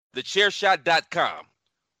TheChairShot.com.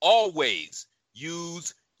 Always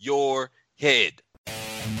use your head.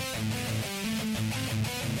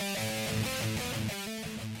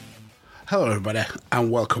 Hello, everybody, and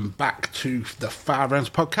welcome back to the Five Rounds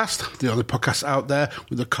Podcast, the only podcast out there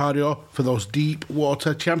with the cardio for those deep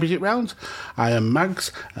water championship rounds. I am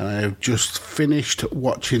Mags, and I have just finished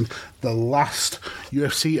watching the last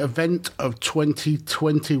UFC event of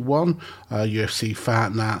 2021, UFC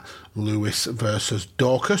Fight Night Lewis versus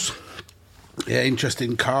Daukaus. Yeah,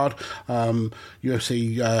 interesting card.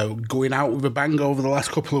 UFC going out with a bang over the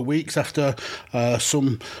last couple of weeks after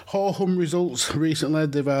some ho-hum results recently.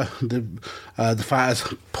 The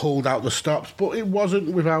fighters pulled out the stops, but it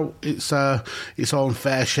wasn't without its own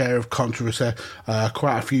fair share of controversy.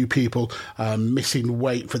 Quite a few people missing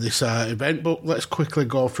weight for this event, but let's quickly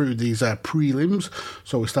go through these prelims.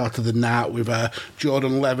 So we started the night with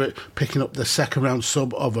Jordan Levitt picking up the second round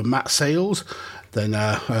sub over Matt Sales. Then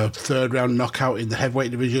a third round knockout in the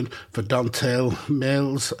heavyweight division for Don'Tale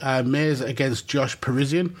Mayes against Josh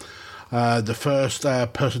Parisian. The first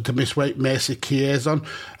person to miss weight, Macy Chiasson,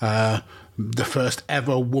 the first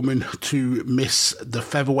ever woman to miss the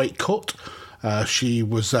featherweight cut. She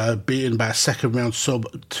was beaten by a second round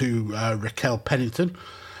sub to Raquel Pennington.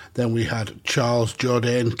 Then we had Charles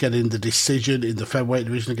Jourdain getting the decision in the featherweight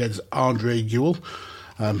division against Andre Ewell.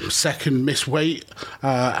 Second miss weight,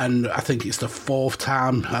 and I think it's the fourth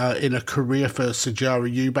time in a career for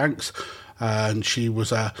Sijara Eubanks. And she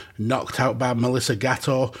was knocked out by Melissa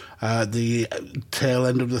Gatto at the tail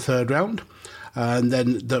end of the third round. And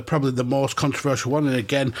then probably the most controversial one, and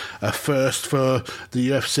again, a first for the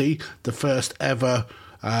UFC, the first ever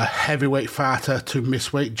heavyweight fighter to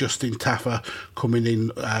miss weight, Justin Taffer, coming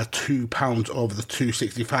in 2 pounds over the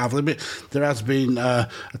 265 limit. There has been a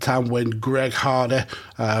time when Greg Hardy,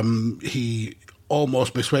 he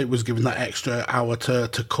almost missed weight, was given that extra hour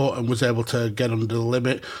to cut and was able to get under the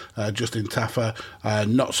limit. Justin Taffer,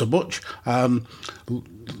 not so much.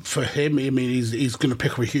 For him, I mean, he's going to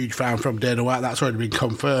pick up a huge fan from Dana White. That's already been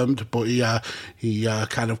confirmed, but he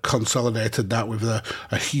kind of consolidated that with a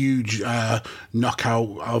huge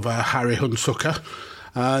knockout of Harry Hunsucker.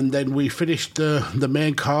 And then we finished the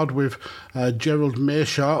main card with Gerald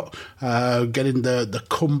Meerschaert getting the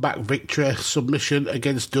comeback victory submission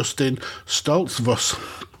against Dustin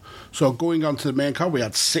Stoltzfus. So going on to the main card, we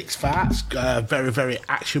had 6 fights, very, very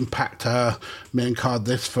action-packed main card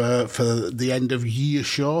this for the end of year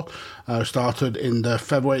show. Started in the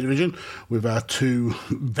featherweight division with 2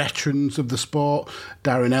 veterans of the sport,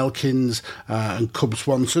 Darren Elkins and Cub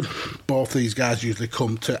Swanson. Both these guys usually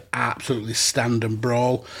come to absolutely stand and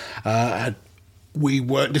brawl. And we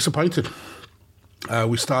weren't disappointed.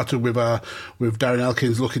 We started with Darren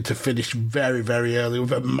Elkins looking to finish very, very early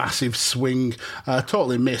with a massive swing.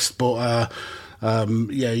 Totally missed, but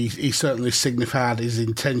he certainly signified his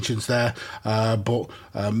intentions there. But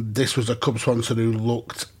this was a Cub Swanson who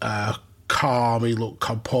looked calm, he looked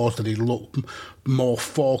composed, and he looked more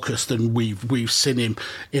focused than we've seen him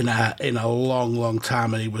in a long, long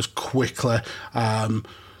time. And he was quickly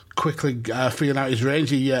feeling out his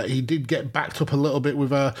range. He did get backed up a little bit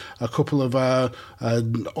with a couple of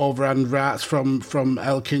overhand rights from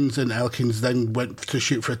Elkins, and Elkins then went to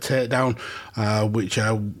shoot for a takedown,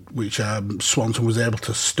 which Swanson was able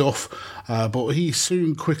to stuff. But he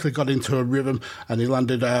soon quickly got into a rhythm, and he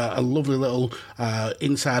landed a lovely little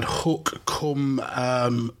inside hook come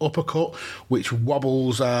uppercut, which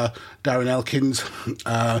wobbles Darren Elkins.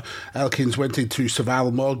 Elkins went into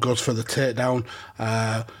survival mode, goes for the takedown,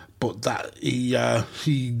 but that he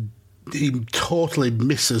totally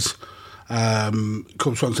misses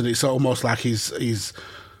Cub Swanson. It's almost like his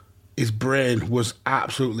brain was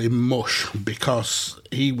absolutely mush, because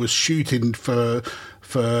he was shooting for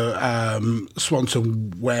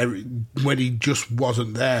Swanson when he just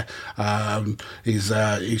wasn't there.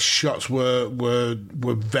 His shots were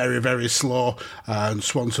very, very slow, and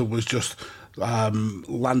Swanson was just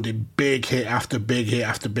landing big hit after big hit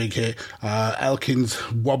after big hit.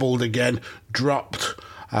 Elkins wobbled again, dropped.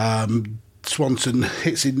 Swanson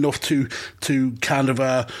hits enough to kind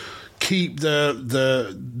of keep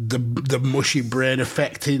the mushy brain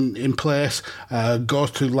effect in place.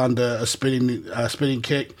 Goes to land a spinning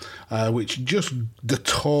kick, which just the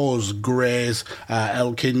toes graze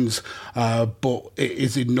Elkins, but it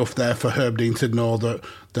is enough there for Herb Dean to know that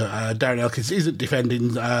Darren Elkins isn't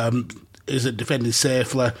defending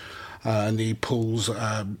safely. And he pulls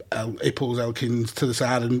Elkins to the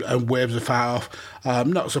side and waves the fight off.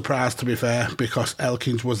 Not surprised, to be fair, because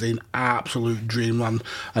Elkins was in absolute dreamland,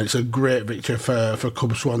 and it's a great victory for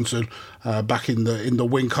Cub Swanson back in the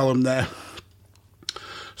win column there.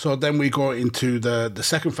 So then we go into the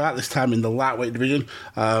second fight, this time in the lightweight division,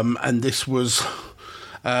 and this was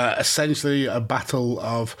essentially a battle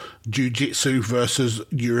of jiu-jitsu versus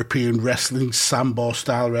European wrestling,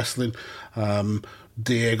 sambo-style wrestling.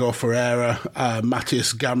 Diego Ferreira,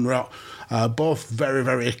 Matthias Gamrot, both very,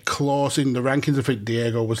 very close in the rankings. I think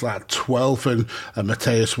Diego was like 12th and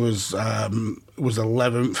Matthias was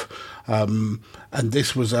 11th. And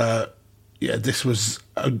this was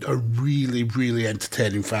a really, really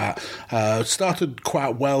entertaining fight. Started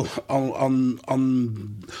quite well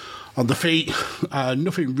on the feet.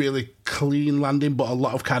 Nothing really clean landing, but a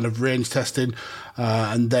lot of kind of range testing.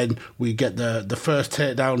 And then we get the first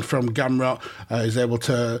takedown from Gamrot. He's able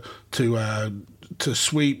to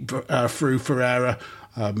sweep through Ferreira.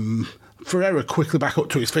 Ferreira quickly back up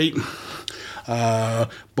to his feet.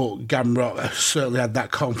 But Gamrot certainly had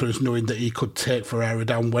that confidence, knowing that he could take Ferreira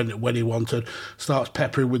down when he wanted. Starts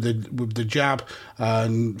peppering with the jab,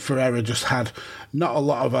 and Ferreira just had not a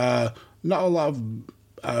lot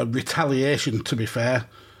of retaliation. To be fair,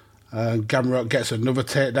 Gamrot gets another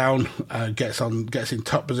takedown, gets in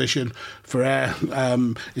top position. Ferreira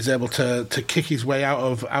is able to kick his way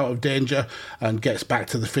out of danger and gets back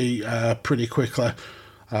to the feet pretty quickly.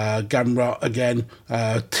 Gamrot again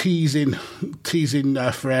teasing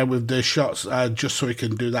Ferreira with the shots just so he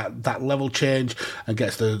can do that level change and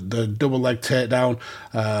gets the double leg takedown,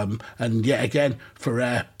 and yet again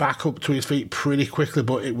Ferreira back up to his feet pretty quickly,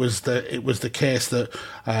 but it was the case that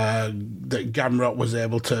Gamrot was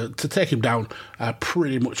able to take him down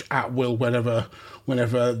pretty much at will whenever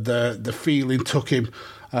the feeling took him.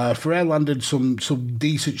 Ferreira landed some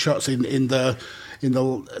decent shots in the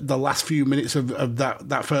last few minutes of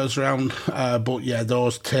that first round, but yeah,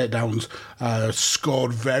 those takedowns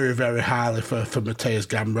scored very, very highly for Matthias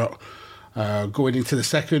Gamrot. Going into the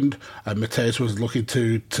second, Matthias was looking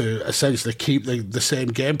to essentially keep the same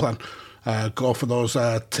game plan. Go for those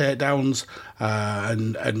takedowns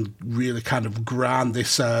and really kind of grind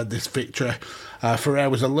this victory. Ferreira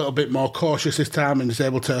was a little bit more cautious this time and is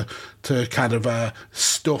able to kind of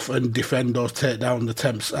stuff and defend those takedown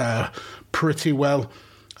attempts pretty well.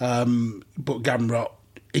 But Gamrot,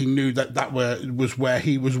 he knew that was where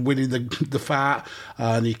he was winning the fight,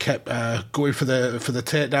 and he kept going for the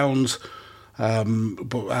takedowns.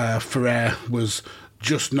 But Ferreira was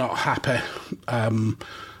just not happy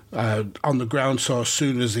on the ground. So as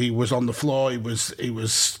soon as he was on the floor, he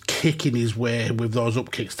was kicking his way with those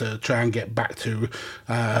up kicks to try and get back to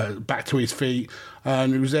his feet,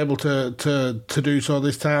 and he was able to do so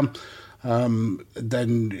this time.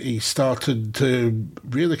 Then he started to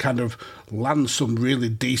really kind of land some really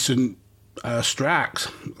decent strikes.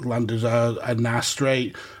 Landed a nice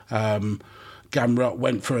straight. Gamrot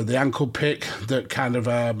went for the ankle pick that kind of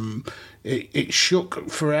it shook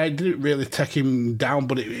Ferreira. It didn't really take him down,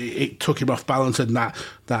 but it took him off balance, and that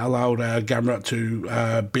allowed Gamrot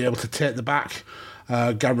to be able to take the back.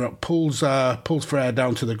 Gamrot pulls Ferreira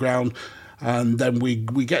down to the ground, and then we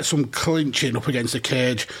get some clinching up against the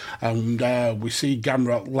cage, and we see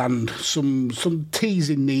Gamrot land some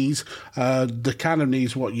teasing knees, the kind of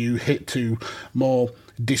knees what you hit to more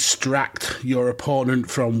distract your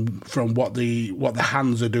opponent from what the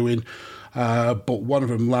hands are doing. But one of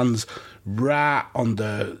them lands right on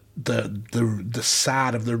the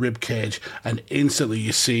side of the rib cage, and instantly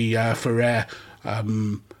you see Ferreira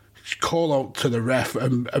call out to the ref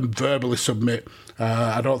and verbally submit.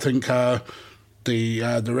 I don't think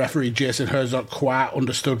the referee Jason Herzog quite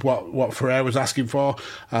understood what Ferreira was asking for,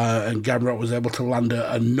 and Gamrot was able to land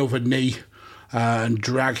another knee and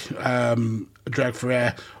drag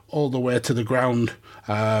Ferreira all the way to the ground.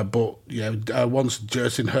 But yeah, once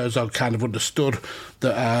Jason Herzog kind of understood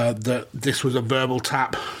that this was a verbal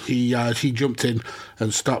tap, he jumped in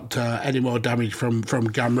and stopped any more damage from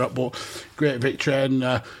Gamrot. But great victory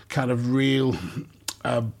and kind of real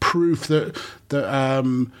proof that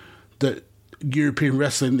European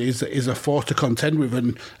wrestling is a force to contend with,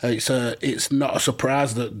 and it's not a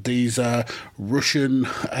surprise that these Russian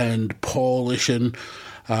and Polish and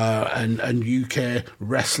UK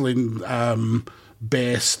wrestling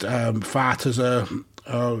based fighters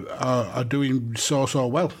are doing so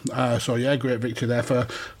well. So yeah, great victory there for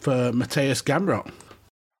Matthias Gamrot.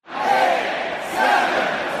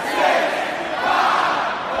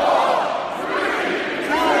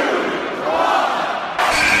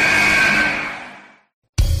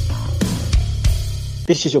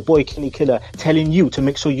 This is your boy Kenny Killer telling you to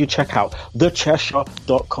make sure you check out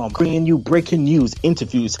thechairshot.com, bringing you breaking news,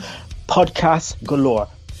 interviews, podcasts galore,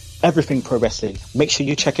 everything pro wrestling. Make sure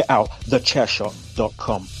you check it out,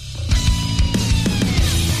 thechairshot.com.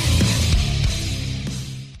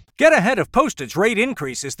 Get ahead of postage rate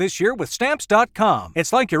increases this year with Stamps.com.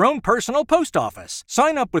 It's like your own personal post office.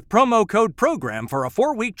 Sign up with promo code PROGRAM for a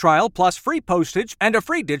 4-week trial plus free postage and a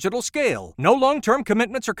free digital scale. No long-term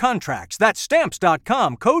commitments or contracts. That's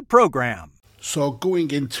Stamps.com, code PROGRAM. So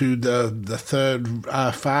going into the third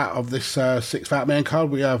fight of this six-fight main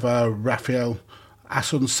card, we have Rafael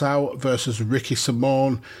Assunção versus Ricky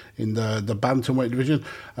Simón in the bantamweight division.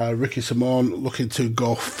 Ricky Simón looking to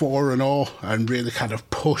go 4-0 and really kind of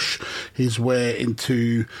push his way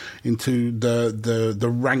into the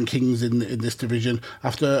rankings in this division.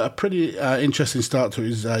 After a pretty interesting start to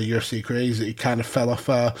his UFC career, he kind of fell off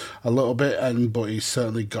a little bit, but he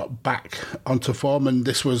certainly got back onto form, and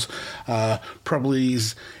this was probably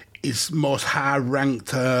his most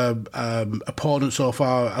high-ranked opponent so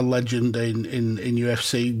far, a legend in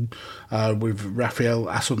UFC with Rafael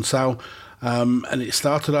Assunção. And it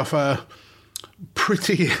started off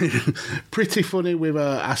pretty funny with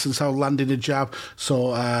Assunção landing a jab.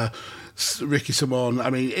 So Ricky Simón,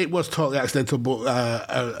 I mean, it was totally accidental, but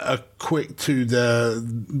a quick to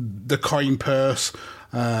the coin purse.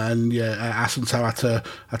 And yeah, Assunção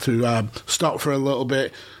had to stop for a little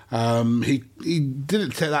bit. He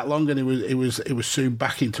didn't take that long, and he was soon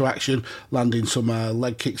back into action, landing some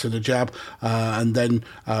leg kicks and a jab, and then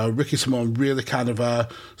Ricky Simón really kind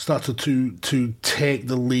of started to take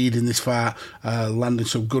the lead in this fight, landing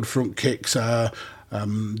some good front kicks.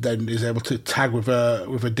 Then he's able to tag with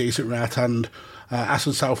a decent right hand.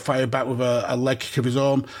 Assunção fired back with a leg kick of his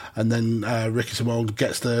own, and then Ricky Simón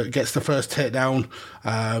gets the first takedown,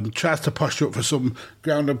 tries to posture up for some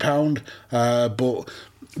ground and pound, but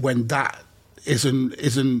when that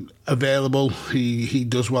isn't available, he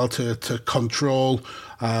does well to control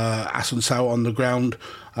Assunção on the ground.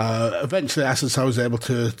 Eventually, Assunção is able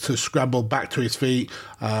to scramble back to his feet,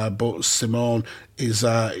 but Simón is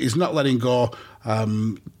not letting go.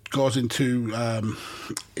 Goes into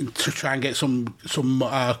to try and get some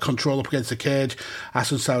control up against the cage.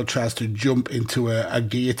 Assunção tries to jump into a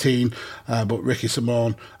guillotine, but Ricky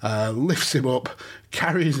Simón lifts him up,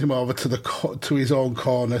 carries him over to his own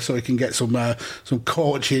corner so he can get some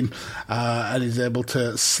coaching, and is able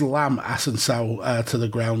to slam Assunção to the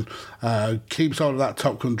ground. Keeps all of that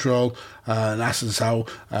top control, and Assunção,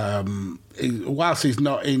 whilst he's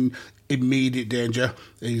not in immediate danger,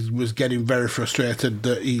 he was getting very frustrated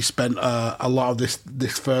that he spent a lot of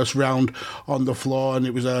this first round on the floor, and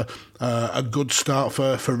it was a good start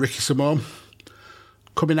for Ricky Simón.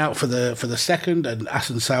 Coming out for the second, and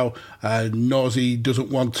Assunção knows he doesn't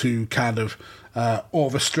want to kind of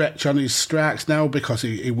overstretch on his strikes now, because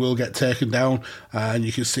he will get taken down, and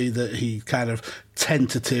you can see that he's kind of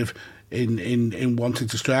tentative in wanting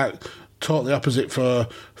to strike. Totally opposite for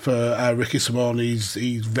Ricky Simón.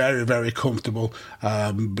 He's very, very comfortable,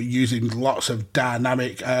 but using lots of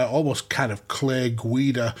dynamic, almost kind of Clay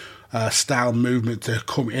Guida style movement to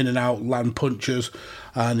come in and out, land punches,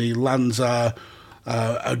 and he lands a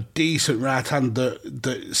decent right hand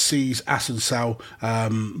that sees Assunção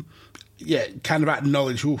kind of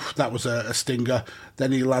acknowledge, that was a stinger.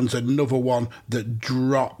 Then he lands another one that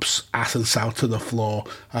drops Assunção to the floor.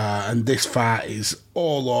 And this fight is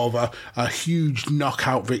all over. A huge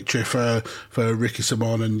knockout victory for Ricky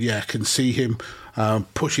Simón. And can see him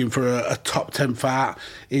pushing for a top 10 fight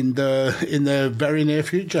in the very near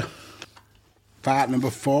future. Fight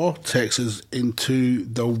number 4 takes us into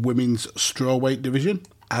the women's strawweight division,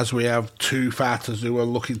 as we have two fighters who are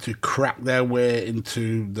looking to crack their way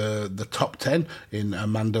into the top 10 in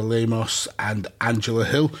Amanda Lemos and Angela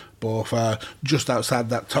Hill, both just outside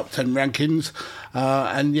that top 10 rankings.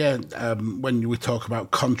 When we talk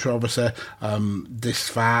about controversy, this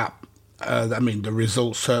fight, the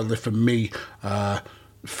result certainly for me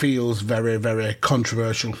feels very, very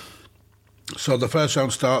controversial. So the first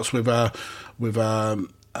round starts with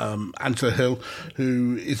Angela Hill,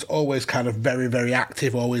 who is always kind of very, very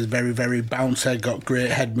active, always very, very bouncy, got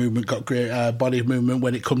great head movement, got great body movement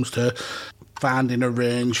when it comes to finding a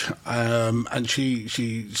range, and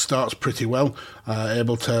she starts pretty well,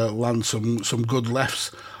 able to land some good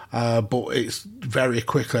lefts, but it's very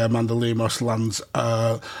quickly Amanda Lemos lands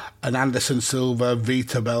an Anderson Silva,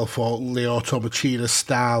 Vita Belfort, Lyoto Machida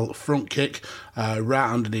style front kick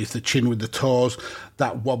right underneath the chin with the toes.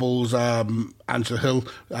 That wobbles Angela Hill,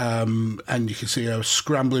 and you can see her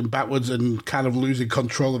scrambling backwards and kind of losing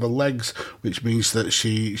control of her legs, which means that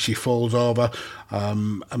she falls over.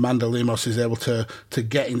 Amanda Lemos is able to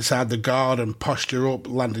get inside the guard and posture up,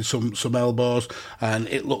 landing some elbows, and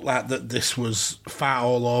it looked like that this was fat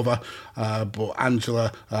all over. But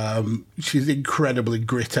Angela, she's incredibly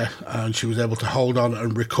gritty, and she was able to hold on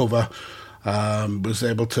and recover. Was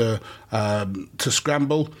able to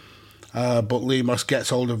scramble. but Lemos gets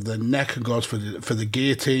hold of the neck and goes for the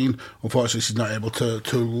guillotine. Unfortunately, she's not able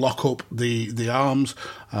to lock up the arms.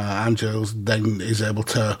 Angela then is able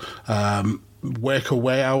to work her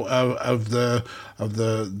way out of the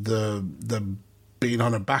being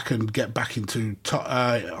on her back and get back into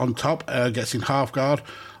on top. Gets in half guard.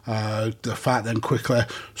 The fight then quickly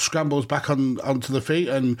scrambles back onto the feet,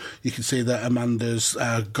 and you can see that Amanda's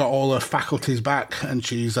got all her faculties back, and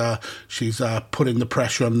she's putting the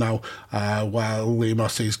pressure on now, while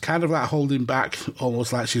Lemos is kind of like holding back,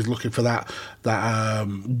 almost like she's looking for that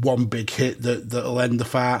one big hit that'll end the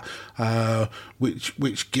fight,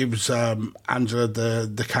 which gives Angela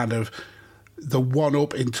the kind of the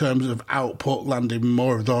one-up in terms of output, landing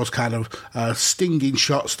more of those kind of stinging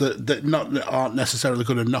shots that aren't necessarily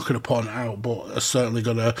going to knock an opponent out, but are certainly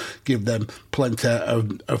going to give them plenty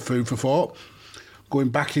of food for thought. Going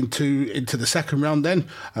back into the second round then,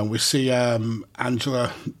 and we see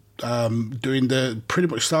Angela doing pretty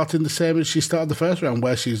much starting the same as she started the first round,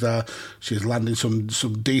 where she's landing some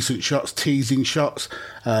decent shots, teasing shots,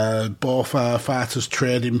 both fighters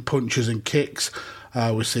trading punches and kicks.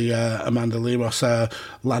 We see Amanda Lemos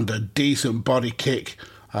land a decent body kick,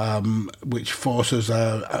 which forces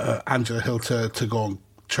Angela Hill to go and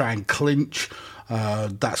try and clinch.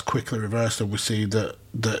 That's quickly reversed, and we see that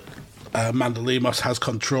Amanda Lemos has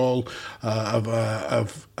control of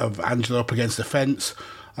Angela up against the fence.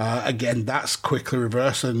 Again, that's quickly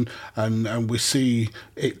reversed, and we see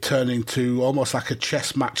it turn into almost like a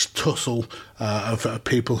chess match tussle of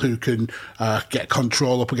people who can get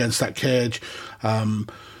control up against that cage.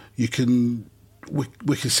 We can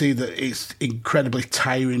see that it's incredibly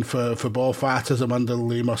tiring for both fighters. Amanda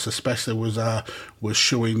Lemos especially was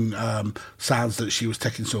showing signs that she was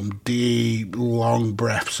taking some deep, long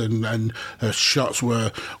breaths, and her shots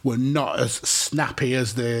were not as snappy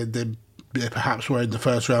as they perhaps were in the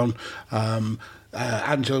first round.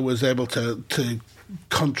 Angela was able to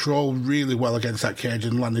control really well against that cage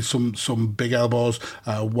and landed some big elbows,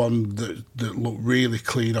 one that looked really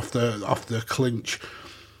clean off the clinch.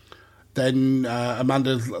 Then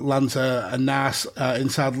Amanda lands a nice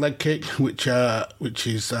inside leg kick, which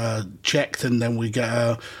is checked, and then we get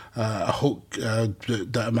a hook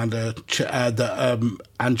that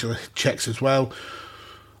Angela checks as well.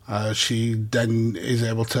 She then is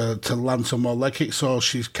able to land some more leg kicks, so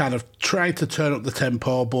she's kind of tried to turn up the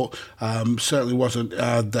tempo, but certainly wasn't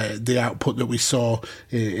the output that we saw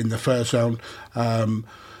in the first round.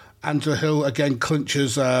 Angela Hill again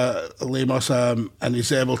clinches Lemos and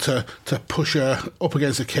is able to push her up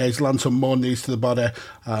against the cage, land some more knees to the body,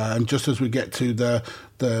 and just as we get to the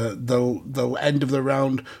end of the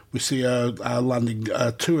round, we see her landing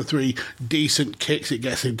 2 or 3 decent kicks. It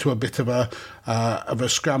gets into a bit of a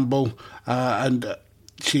scramble, and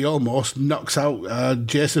she almost knocks out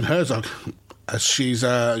Jason Herzog as she's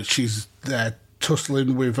there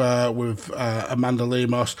tussling with Amanda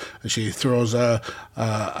Lemos, and she throws a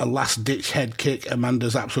last-ditch head kick.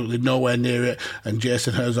 Amanda's absolutely nowhere near it, and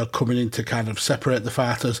Jason Herzog coming in to kind of separate the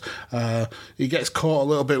fighters. He gets caught a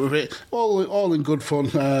little bit with it, all in good fun.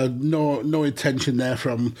 No intention there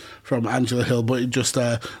from Angela Hill, but it just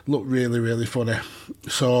looked really, really funny.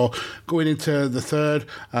 So going into the third,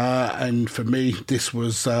 and for me, this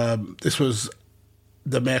was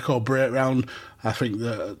the make or break round. I think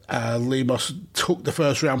that Lemos took the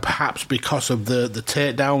first round perhaps because of the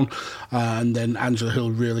takedown, and then Angela Hill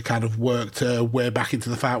really kind of worked her way back into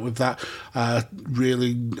the fight with that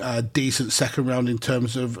really decent second round in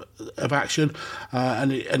terms of action,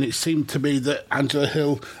 and it seemed to me that Angela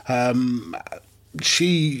Hill,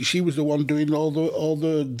 she was the one doing all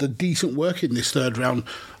the decent work in this third round.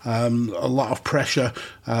 A lot of pressure,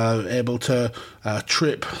 able to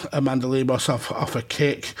trip Amanda Lemos off a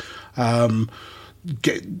kick.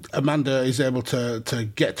 Amanda is able to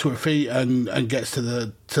get to her feet and gets to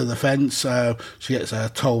the fence. She gets a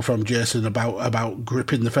toll from Jason about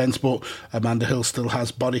gripping the fence, but Amanda Hill still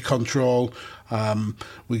has body control.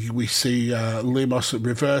 We see Lemos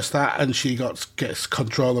reverse that, and she gets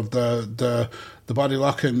control of the body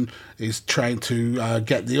lock and is trying to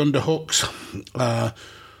get the underhooks.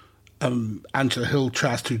 Angela Hill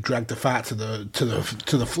tries to drag the fight to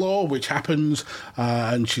the floor, which happens,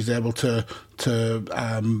 and she's able to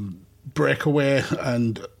break away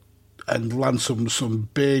and land some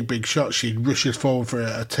big shots. She rushes forward for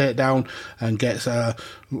a takedown and gets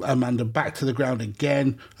Amanda back to the ground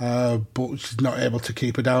again, but she's not able to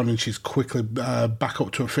keep her down, and she's quickly back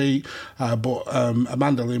up to her feet. But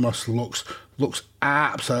Amanda Lemos looks looks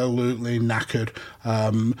absolutely knackered.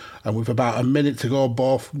 And with about a minute to go,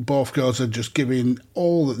 both girls are just giving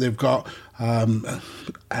all that they've got.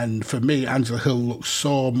 And for me, Angela Hill looks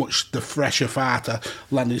so much the fresher fighter,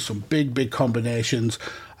 landing some big combinations.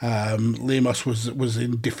 Lemos was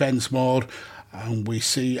in defence mode, and we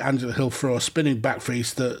see Angela Hill throw a spinning back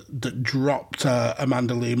fist that dropped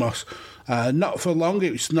Amanda Lemos. Not for long.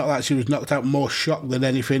 It's not like she was knocked out, more shocked than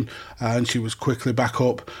anything, and she was quickly back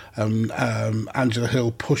up. And Angela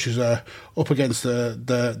Hill pushes her up against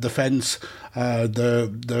the fence.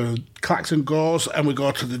 The klaxon goes, and we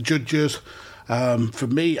go to the judges. For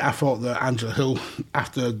me, I thought that Angela Hill,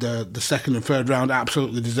 after the second and third round,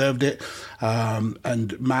 absolutely deserved it.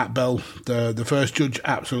 And Mark Bell, the first judge,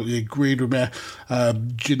 absolutely agreed with me.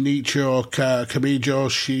 Junicho Camacho,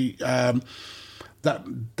 she...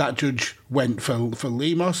 That judge went for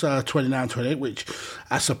Lemos 29-28, which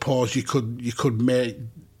I suppose you could make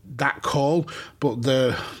that call, but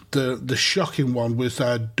the shocking one was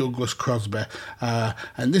Douglas Crosby,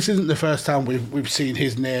 and this isn't the first time we've seen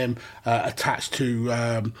his name attached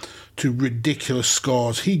to ridiculous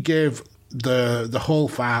scores. He gave the whole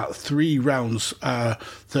fight 3 rounds,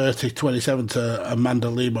 30-27 to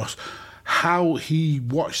Amanda Lemos. How he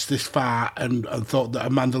watched this fight and thought that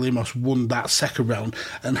Amanda Lemos won that second round,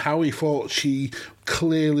 and how he thought she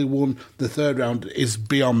clearly won the third round is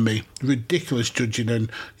beyond me. Ridiculous judging, and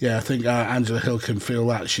yeah, I think Angela Hill can feel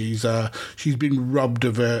that she's been robbed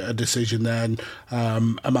of a decision there, and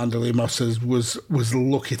Amanda Lemos was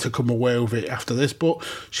lucky to come away with it after this, but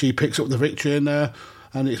she picks up the victory, and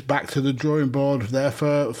it's back to the drawing board there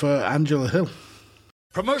for Angela Hill.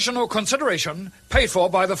 Promotional consideration paid for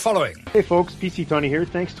by the following. Hey folks, PC Tony here.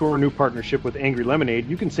 Thanks to our new partnership with Angry Lemonade,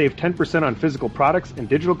 you can save 10% on physical products and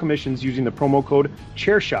digital commissions using the promo code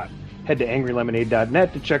ChairShot. Head to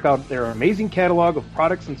angrylemonade.net to check out their amazing catalog of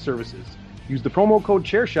products and services. Use the promo code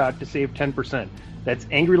ChairShot to save 10%. That's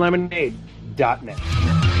angrylemonade.net.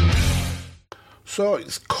 So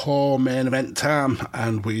it's core main event time,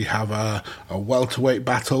 and we have a welterweight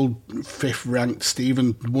battle. 5th ranked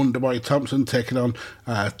Stephen Wonderboy Thompson taking on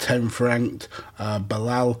 10th ranked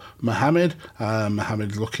Belal Muhammad.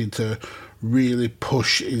 Muhammad looking to really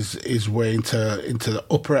push his way into the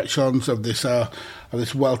upper echelons of this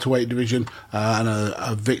welterweight division, and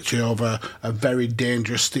a victory over a very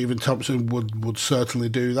dangerous Stephen Thompson would certainly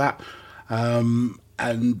do that.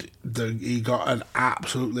 And he got an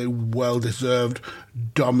absolutely well-deserved,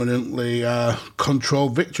 dominantly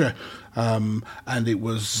controlled victory. And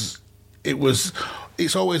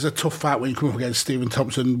it's always a tough fight when you come up against Stephen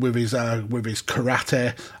Thompson with his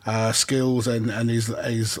karate skills and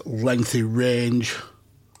his lengthy range.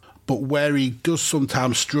 But where he does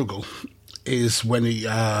sometimes struggle is when he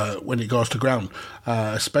goes to ground,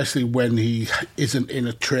 especially when he isn't in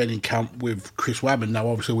a training camp with Chris Weidman. Now,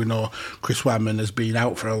 obviously, we know Chris Weidman has been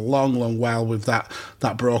out for a long while with that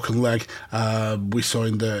broken leg. We saw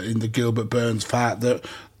in the Gilbert Burns fight that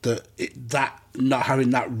not having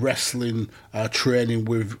that wrestling training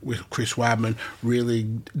with Chris Weidman really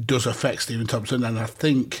does affect Stephen Thompson, and I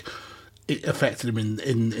think it affected him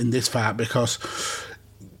in this fight, because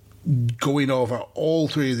going over all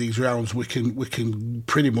 3 of these rounds, we can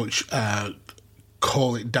pretty much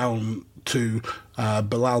call it down to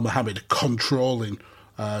Belal Muhammad controlling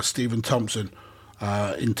Stephen Thompson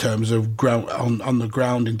in terms of ground on the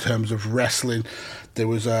ground, in terms of wrestling. There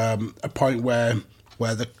was a point where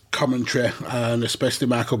the commentary, and especially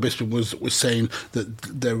Michael Bisping, was saying that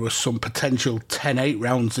there was some potential 10-8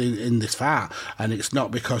 rounds in this fight, and it's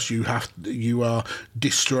not because you are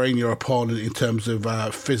destroying your opponent in terms of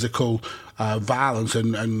physical violence,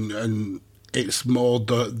 and it's more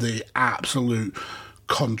the absolute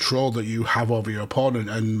control that you have over your opponent,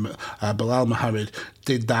 and Belal Muhammad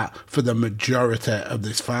did that for the majority of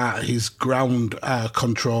this fight. His ground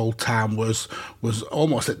control time was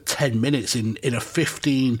almost at 10 minutes in a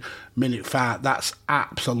 15-minute fight. That's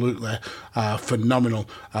absolutely phenomenal.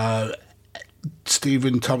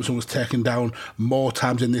 Stephen Thompson was taken down more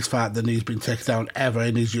times in this fight than he's been taken down ever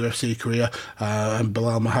in his UFC career, and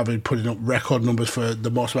Belal Muhammad putting up record numbers for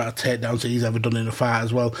the most amount of takedowns he's ever done in a fight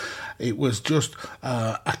as well. It was just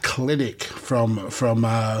a clinic from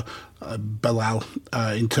Belal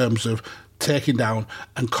in terms of taking down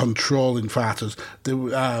and controlling fighters. There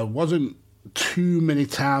wasn't too many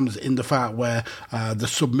times in the fight where the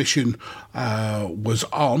submission was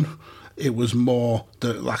on. It was more,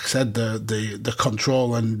 like I said, the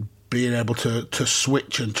control and being able to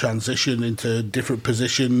switch and transition into different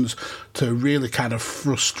positions to really kind of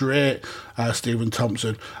frustrate Stephen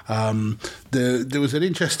Thompson. There was an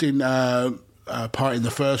interesting part in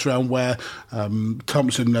the first round where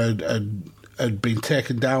Thompson had had been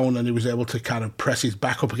taken down, and he was able to kind of press his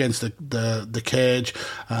back up against the cage.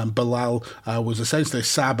 Bilal was essentially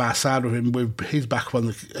side by side with him with his back up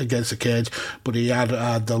against the cage, but he had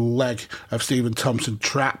the leg of Stephen Thompson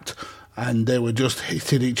trapped, and they were just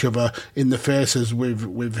hitting each other in the faces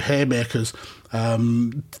with haymakers.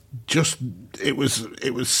 It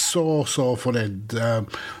was so funny.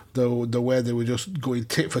 The way they were just going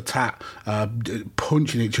tit for tat,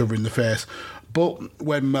 punching each other in the face. But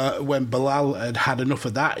when Bilal had enough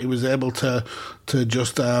of that, he was able to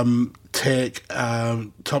just take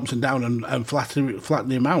Thompson down and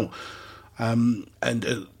flatten him out.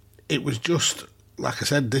 It was just, like I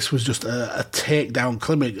said, this was just a takedown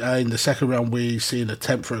clinic. In the second round, we see an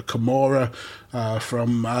attempt for a Kimura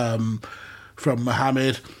from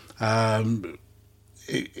Muhammad.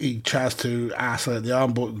 He tries to isolate the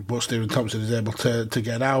arm, but Stephen Thompson is able to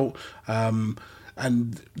get out.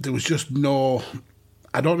 And there was just no...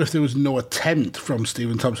 I don't know if there was no attempt from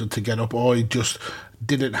Stephen Thompson to get up, or he just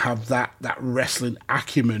didn't have that wrestling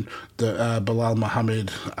acumen that Bilal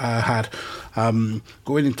Muhammad had.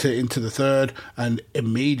 Going into the third, and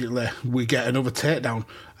immediately we get another takedown.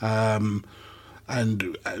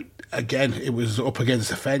 And again, it was up against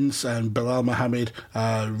the fence, and Bilal Muhammad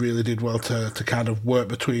really did well to kind of work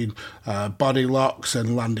between body locks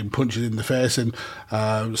and landing punches in the face. And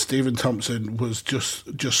Stephen Thompson was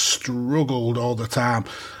just struggled all the time.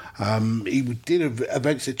 He did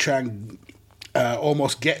eventually try and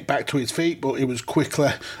almost get back to his feet, but he was quickly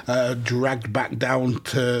dragged back down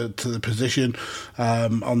to the position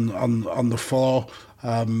on the floor.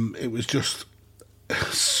 It was just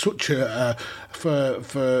such a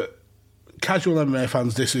for casual MMA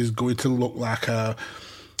fans, this is going to look like a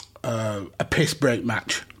piss break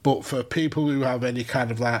match. But for people who have any kind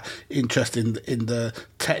of like interest in the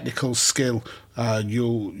technical skill,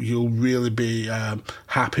 you'll really be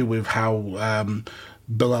happy with how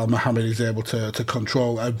Bilal Muhammad is able to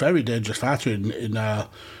control a very dangerous fighter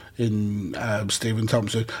in Stephen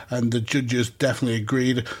Thompson, and the judges definitely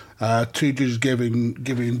agreed. Two judges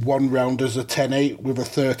giving one round as a 10-8 with a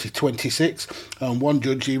 30-26, and one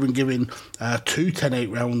judge even giving two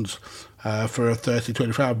 10-8 rounds for a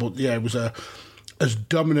 30-25. But yeah, it was as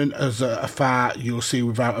dominant as a fight you'll see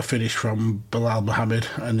without a finish from Bilal Muhammad,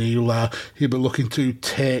 and he'll be looking to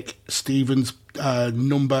take Stephen's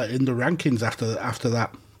number in the rankings after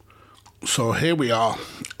that. So here we are,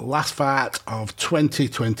 last fight of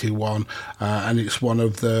 2021, and it's one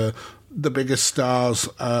of the biggest stars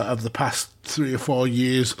of the past 3 or 4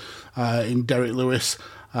 years in Derek Lewis,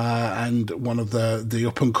 and one of the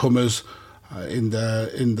up and comers in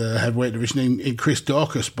the heavyweight division in Chris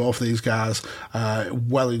Daukaus. Both of these guys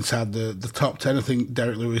well inside the top 10. I think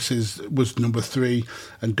Derek Lewis was number 3,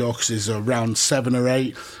 and Daukaus is around 7 or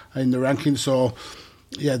 8 in the rankings. So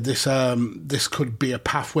yeah, this could be a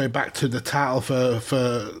pathway back to the title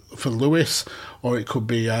for Lewis, or it could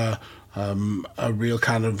be a real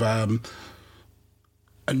kind of a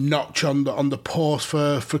notch on the post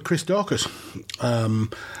for Chris Daukaus.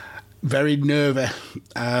 Very nervy.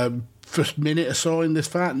 First minute or so in this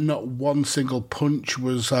fight, not one single punch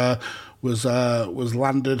was landed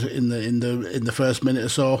in the first minute or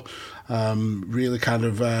so. Really kind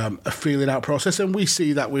of a feeling out process, and we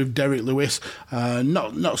see that with Derek Lewis.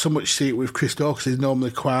 Not so much see it with Chris Daukaus. He's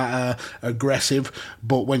normally quite aggressive,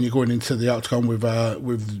 but when you're going into the octagon with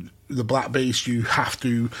the Black Beast, you have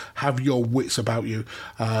to have your wits about you.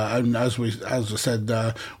 And as I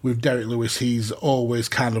said, with Derek Lewis, he's always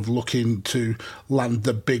kind of looking to land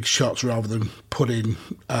the big shots rather than put in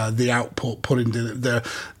the output, put in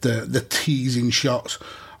the teasing shots.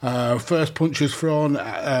 First punches thrown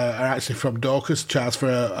are actually from Daukaus. Tries for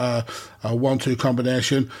a 1-2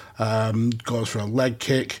 combination, goes for a leg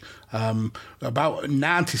kick. About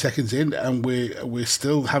 90 seconds in, and we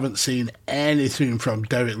still haven't seen anything from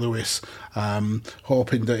Derek Lewis.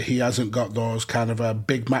 Hoping that he hasn't got those kind of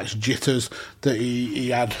big match jitters that he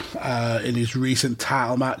had in his recent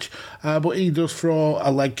title match. But he does throw a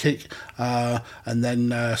leg kick, and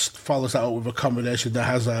then follows that up with a combination that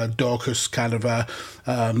has Daukaus kind of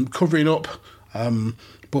covering up.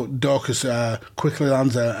 But Daukaus quickly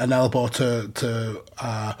lands an elbow to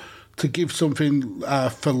give something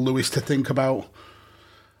for Lewis to think about.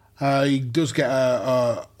 He does get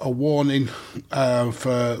a warning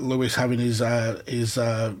for Lewis having his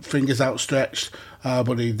fingers outstretched,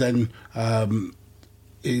 but he then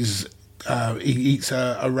he eats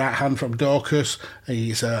a right hand from Daukaus.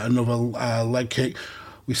 He eats another leg kick.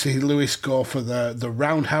 We see Lewis go for the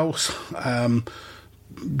roundhouse.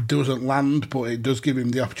 Doesn't land, but it does give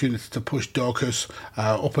him the opportunity to push Daukaus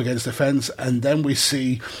up against the fence, and then we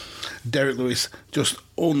see Derek Lewis just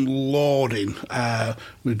unloading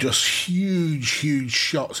with just huge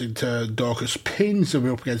shots into Daukaus, pins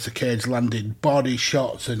him up against the cage, landing body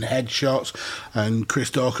shots and head shots, and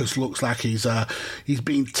Chris Daukaus looks like he's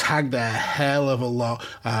been tagged a hell of a lot,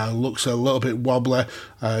 looks a little bit wobbly.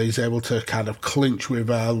 He's able to kind of clinch with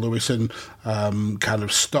Lewis and kind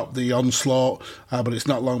of stop the onslaught, but it's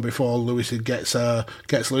not long before Lewis gets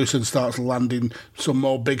loose and starts landing some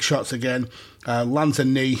more big shots again. Lands a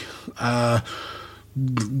knee.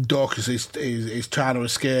 Daukaus is trying to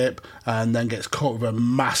escape and then gets caught with a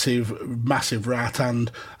massive right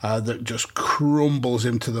hand that just crumbles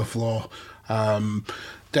him to the floor.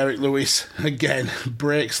 Derek Lewis again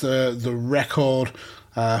breaks the record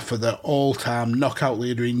for the all-time knockout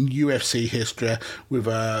leader in UFC history with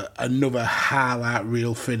another highlight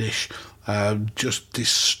reel finish. Just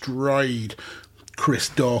destroyed Chris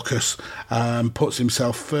Daukaus, puts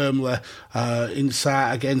himself firmly in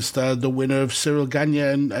sight against the winner of Cyril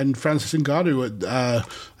Gagné and Francis Ngannou.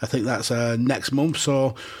 I think that's next month.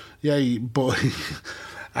 So, yeah, but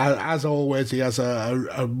as always, he has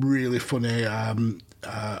a really funny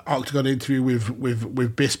Octagon interview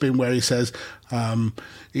with Bisping where he says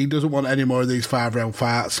he doesn't want any more of these 5-round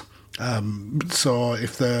fights. So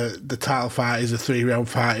if the title fight is a 3-round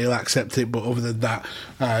fight, he'll accept it. But other than that,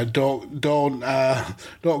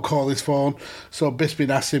 don't call his phone. So Bisping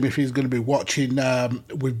asked him if he's going to be watching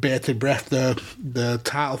with bated breath the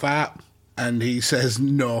title fight, and he says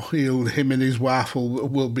no. Him and his wife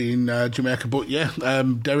will be in Jamaica. But yeah,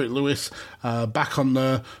 Derek Lewis back on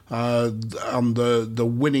the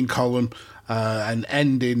winning column. And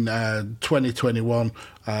ending 2021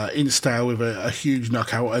 in style with a huge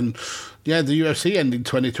knockout. And yeah, the UFC ending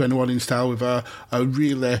 2021 in style with a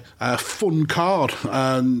really fun card,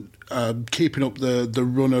 and keeping up the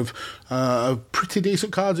run of pretty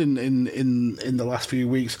decent cards in the last few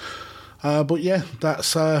weeks. But yeah,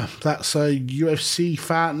 that's a UFC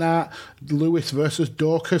Fight Night, Lewis versus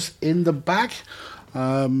Daukaus in the bag.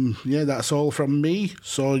 Yeah, that's all from me.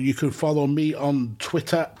 So you can follow me on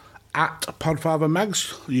Twitter at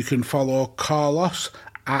PodfatherMags. You can follow Carlos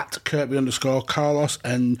at Kirby_Carlos,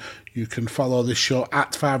 and you can follow this show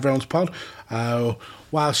at 5 Rounds Pod.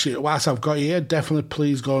 Whilst I've got you here, definitely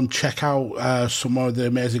please go and check out some more of the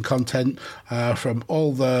amazing content from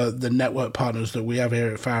all the network partners that we have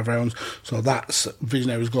here at 5 Rounds. So that's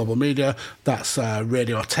Visionaries Global Media, that's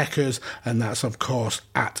Radio Techers, and that's of course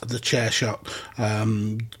at The Chair Shot.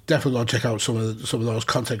 Definitely go and check out some of those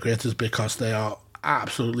content creators, because they are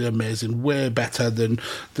absolutely amazing, way better than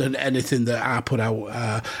anything that I put out.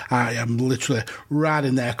 I am literally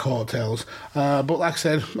riding their coattails. But like I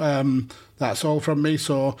said, that's all from me.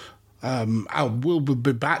 So I will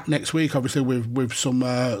be back next week, obviously with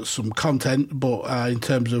some content. But in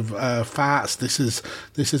terms of fights, this is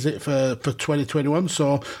it for 2021.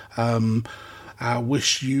 So I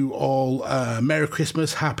wish you all Merry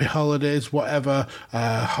Christmas, Happy Holidays, whatever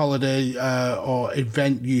holiday or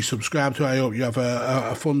event you subscribe to. I hope you have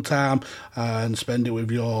a fun time and spend it with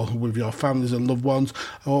your families and loved ones.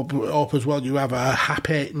 I hope as well you have a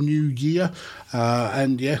happy new year.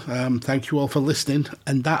 And yeah, thank you all for listening.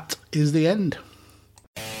 And that is the end.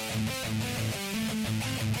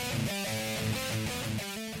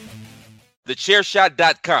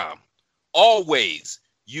 TheChairShot.com. Always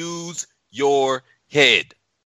use your head.